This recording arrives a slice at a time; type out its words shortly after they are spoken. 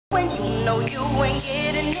No, you ain't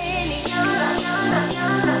getting any younger.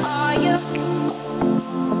 Are you?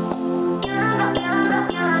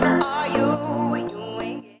 Are you? You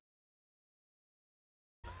ain't getting...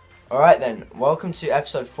 Alright then, welcome to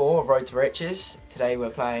episode 4 of Road to Riches. Today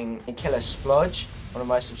we're playing Killer Splodge, one of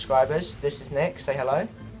my subscribers. This is Nick, say hello.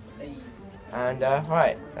 Hey. And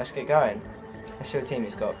right, let's get going. Let's see what team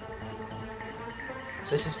he's got.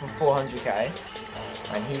 So this is for 400k,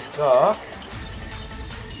 and he's got...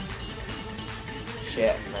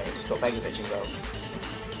 Shit, mate, he's got Begovic in goal.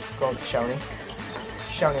 Go on, Koscielny.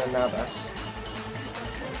 Koscielny on Navas.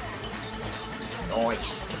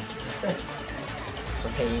 Nice.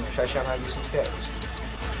 Raheem, should I show him how to do some skills?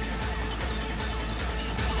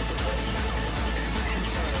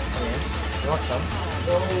 You want some?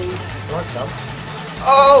 You want some?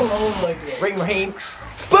 Oh! Oh my god. Ring Raheem.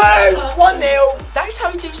 Boom! 1-0! That's how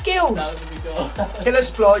you do skills! That was a big goal. Killer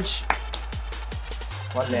Splodge.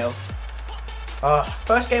 1-0.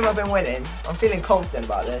 First game I've been winning. I'm feeling confident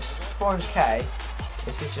about this. 400k.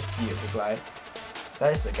 This is just beautiful play.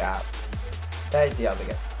 There's the gap. There's the other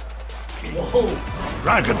gap. Whoa.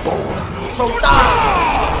 Dragon Ball!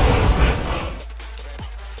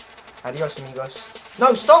 Adios, amigos.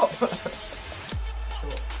 No, stop!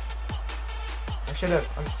 I should have.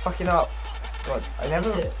 I'm fucking up. God, I never.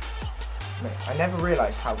 That's it. Mate, I never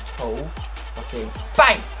realised how tall. Fucking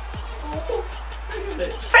bang! Oh, look at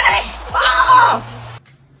it. Finish! Ah!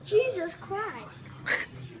 Jesus Christ.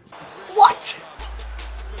 What?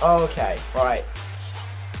 Okay, right.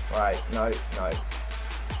 Right, no.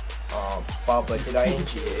 Oh, Bubba, did I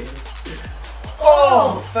injure you?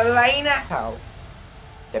 Oh, Fellaini! How?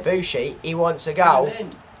 Debussy, he wants a goal.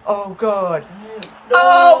 Oh god. No.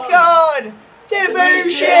 Oh god!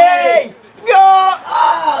 Debussy! Go!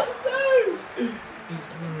 Oh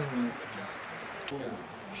No.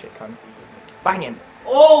 Shit, cunt. Bang him.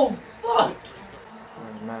 Oh, fuck.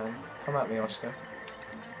 Oh man. Come at me, Oscar.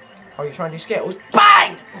 Oh, you're trying to do skills?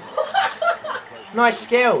 Bang! Nice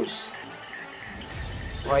skills.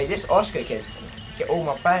 Wait, this Oscar kid's get all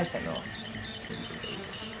my players sent off.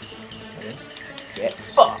 Ready? Get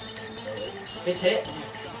fucked. It's hit.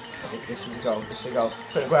 This is a goal. This is a goal.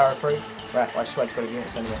 Put Aguero through. Ref, I swear to God, you didn't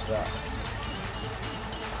send me off for that.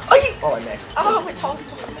 Oh, I missed. Oh, my God.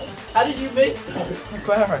 How did you miss though?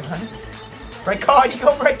 Aguero, man. Red card. You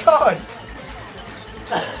got red card.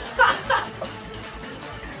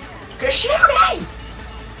 Koscielny!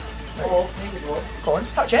 Oh, maybe one. Go on,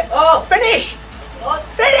 touch it. Oh! Finish! Oh.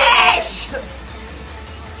 Finish!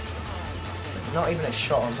 Not even a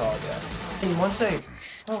shot on target. 1-2.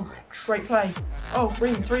 Oh, great play. Oh,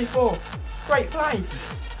 Ream 3-4. Great play.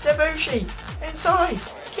 Debussy inside.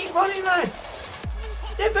 Keep running, man.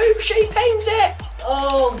 Debussy pings it.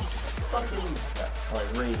 Oh, fucking. Right,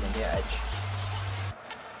 Ream on the edge.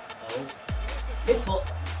 Oh. It's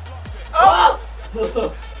hot. Oh!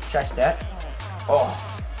 Chest it. Oh,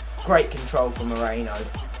 great control from Moreno.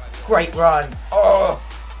 Great run. Oh.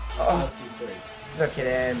 Oh. Look at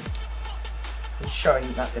him. He's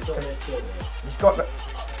showing that he's got the...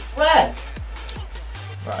 Where?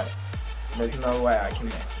 Right. There's no way I can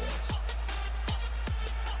miss this.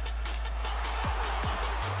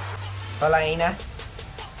 Fellaini.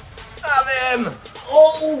 Have him!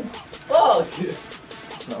 Oh, fuck.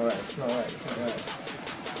 It's not right, it's not right, it's not right.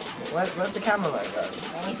 Where's the camera light go? Oh,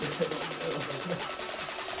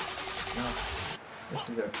 this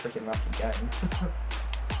is a freaking lucky game.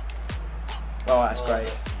 Oh, that's great.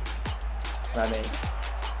 Remy.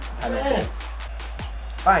 Penalty.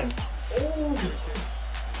 Bang! Oh.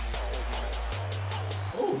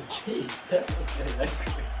 Oh, jeez. Everyone's getting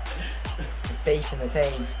angry. Beef in the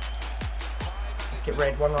team. Let's get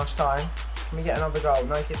red one last time. Can we get another goal?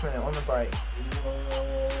 90th minute on the break.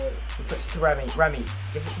 He puts it to Remy. Remy,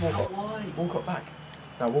 give it to Walcott. Why? Walcott back.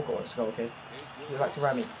 No, Walcott wants to go, okay. Give it back to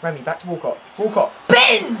Remy. Remy, back to Walcott. Walcott.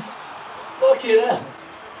 Bins! Fucking hell.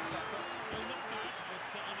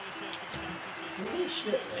 Holy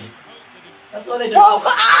shit, mate. That's why they don't.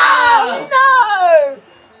 Walcott! Oh, no!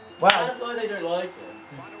 Well, That's why they don't like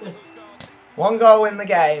it. one goal in the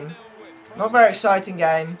game. Not very exciting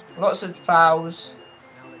game. Lots of fouls.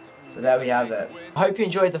 But there we have it. I hope you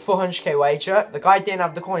enjoyed the 400k wager. The guy didn't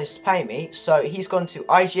have the coins to pay me, so he's gone to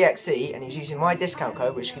IGXE and he's using my discount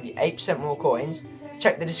code, which gives you 8% more coins.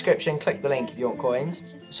 Check the description, click the link if you want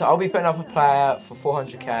coins. So I'll be putting up a player for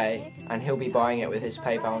 400k and he'll be buying it with his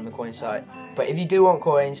PayPal on the coin site. But if you do want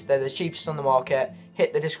coins, they're the cheapest on the market.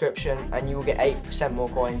 Hit the description and you will get 8% more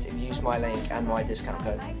coins if you use my link and my discount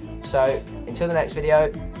code. So until the next video,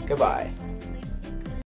 goodbye.